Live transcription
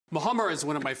Mahummer is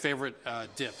one of my favorite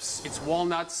dips. It's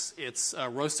walnuts, it's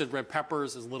roasted red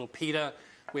peppers, there's a little pita.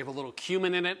 We have a little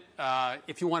cumin in it.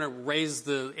 If you want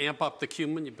to amp up the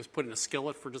cumin, you just put it in a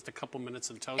skillet for just a couple minutes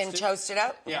and toast it. And toast it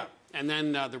up? Yeah. And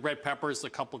then the red peppers, a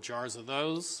couple jars of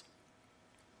those.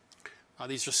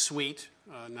 These are sweet,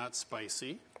 not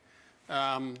spicy.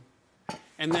 And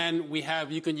then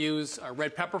you can use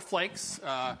red pepper flakes.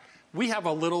 We have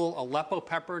a little Aleppo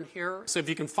pepper in here, so if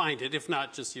you can find it. If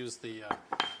not, just use the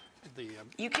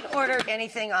You can order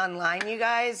anything online, you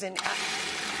guys, and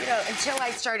you know, until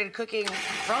I started cooking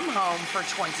from home for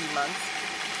 20 months,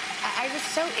 I was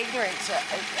so ignorant to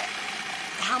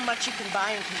how much you can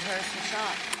buy in comparison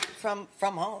shop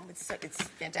from home. It's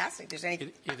fantastic. There's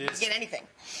anything. It is. You get anything.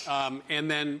 And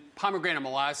then pomegranate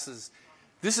molasses.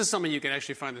 This is something you can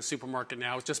actually find in the supermarket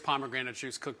now. It's just pomegranate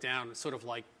juice cooked down. It's sort of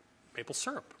like maple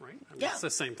syrup, right? I mean, yeah. It's the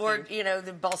same thing. Or, you know,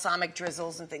 the balsamic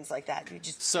drizzles and things like that. You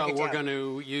just so we're going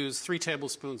to use 3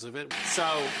 tablespoons of it.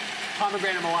 So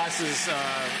pomegranate molasses,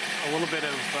 a little bit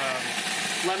of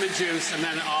lemon juice, and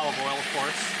then olive oil, of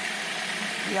course.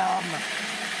 Yum.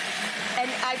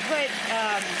 And I put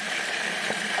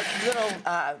little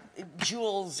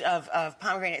jewels of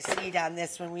pomegranate seed on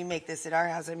this when we make this at our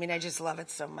house. I mean, I just love it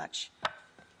so much.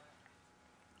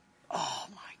 Oh,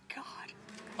 my God.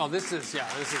 Oh, this is good.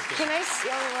 Can I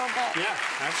steal a little bit? Yeah,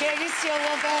 absolutely. Can I just steal a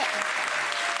little bit?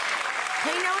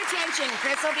 Pay no attention.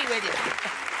 Chris will be with you.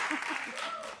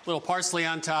 Little parsley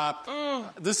on top.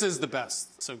 This is the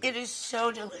best. So good. It is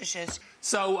so delicious.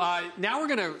 So now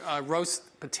we're going to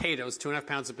roast potatoes, 2.5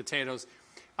 pounds of potatoes.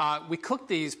 We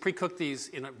pre-cooked these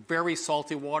in a very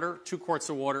salty water, 2 quarts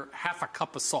of water, half a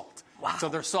cup of salt. Wow. So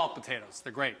they're salt potatoes.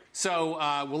 They're great. So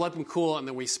we'll let them cool, and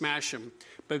then we smash them.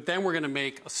 But then we're going to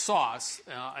make a sauce,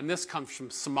 and this comes from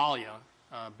Somalia,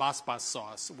 basbas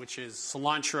sauce, which is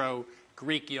cilantro,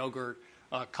 Greek yogurt,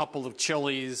 a couple of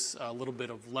chilies, a little bit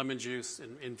of lemon juice,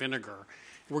 and vinegar.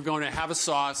 We're going to have a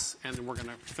sauce, and then we're going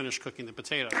to finish cooking the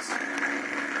potatoes.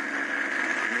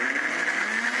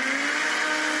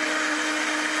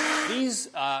 These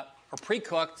are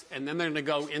pre-cooked, and then they're going to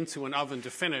go into an oven to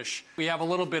finish. We have a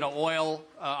little bit of oil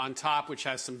on top, which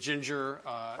has some ginger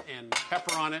and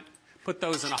pepper on it. Put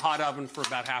those in a hot oven for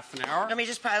about half an hour. Let me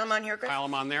just pile them on here, Chris? Pile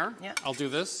them on there. Yeah. I'll do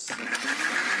this.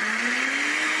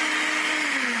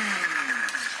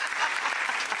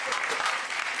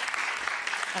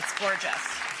 That's gorgeous.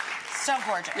 So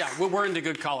gorgeous. Yeah, we're into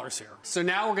good colors here. So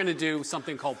now we're going to do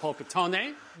something called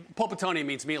polpettone. Polpettone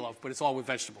means meatloaf, but it's all with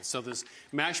vegetables. So there's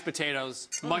mashed potatoes,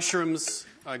 mushrooms,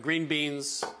 green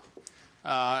beans,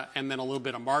 and then a little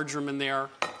bit of marjoram in there.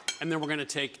 And then we're going to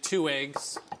take 2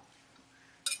 eggs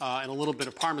and a little bit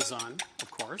of Parmesan, of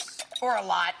course. Or a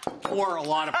lot. Or a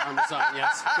lot of Parmesan,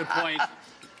 yes. Good point.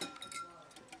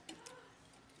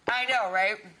 I know,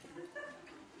 right?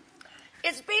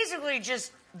 It's basically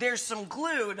just there's some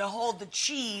glue to hold the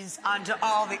cheese onto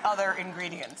all the other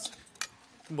ingredients.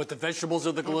 What, the vegetables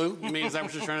are the glue? You mean, is that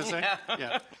what you're trying to say? Yeah.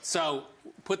 Yeah. So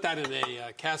put that in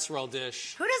a casserole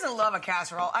dish. Who doesn't love a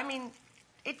casserole? I mean,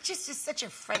 it just is such a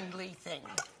friendly thing.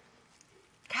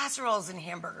 Casseroles and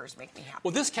hamburgers make me happy.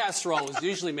 Well, this casserole is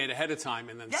usually made ahead of time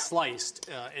and then sliced,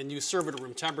 and you serve it at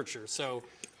room temperature. So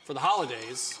for the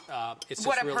holidays, it's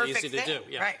just really easy to do.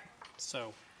 Yeah. Right.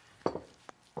 So.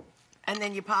 And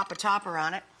then you pop a topper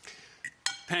on it.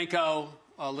 Panko,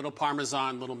 a little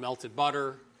Parmesan, a little melted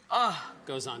butter.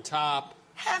 Goes on top.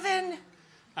 Heaven.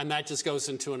 And that just goes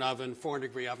into an oven,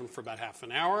 400-degree oven for about half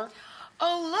an hour.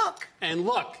 Oh, look. And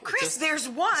look. Chris, there's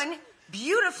one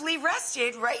beautifully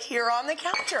rested right here on the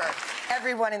counter.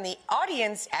 Everyone in the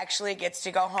audience actually gets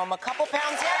to go home a couple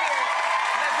pounds heavier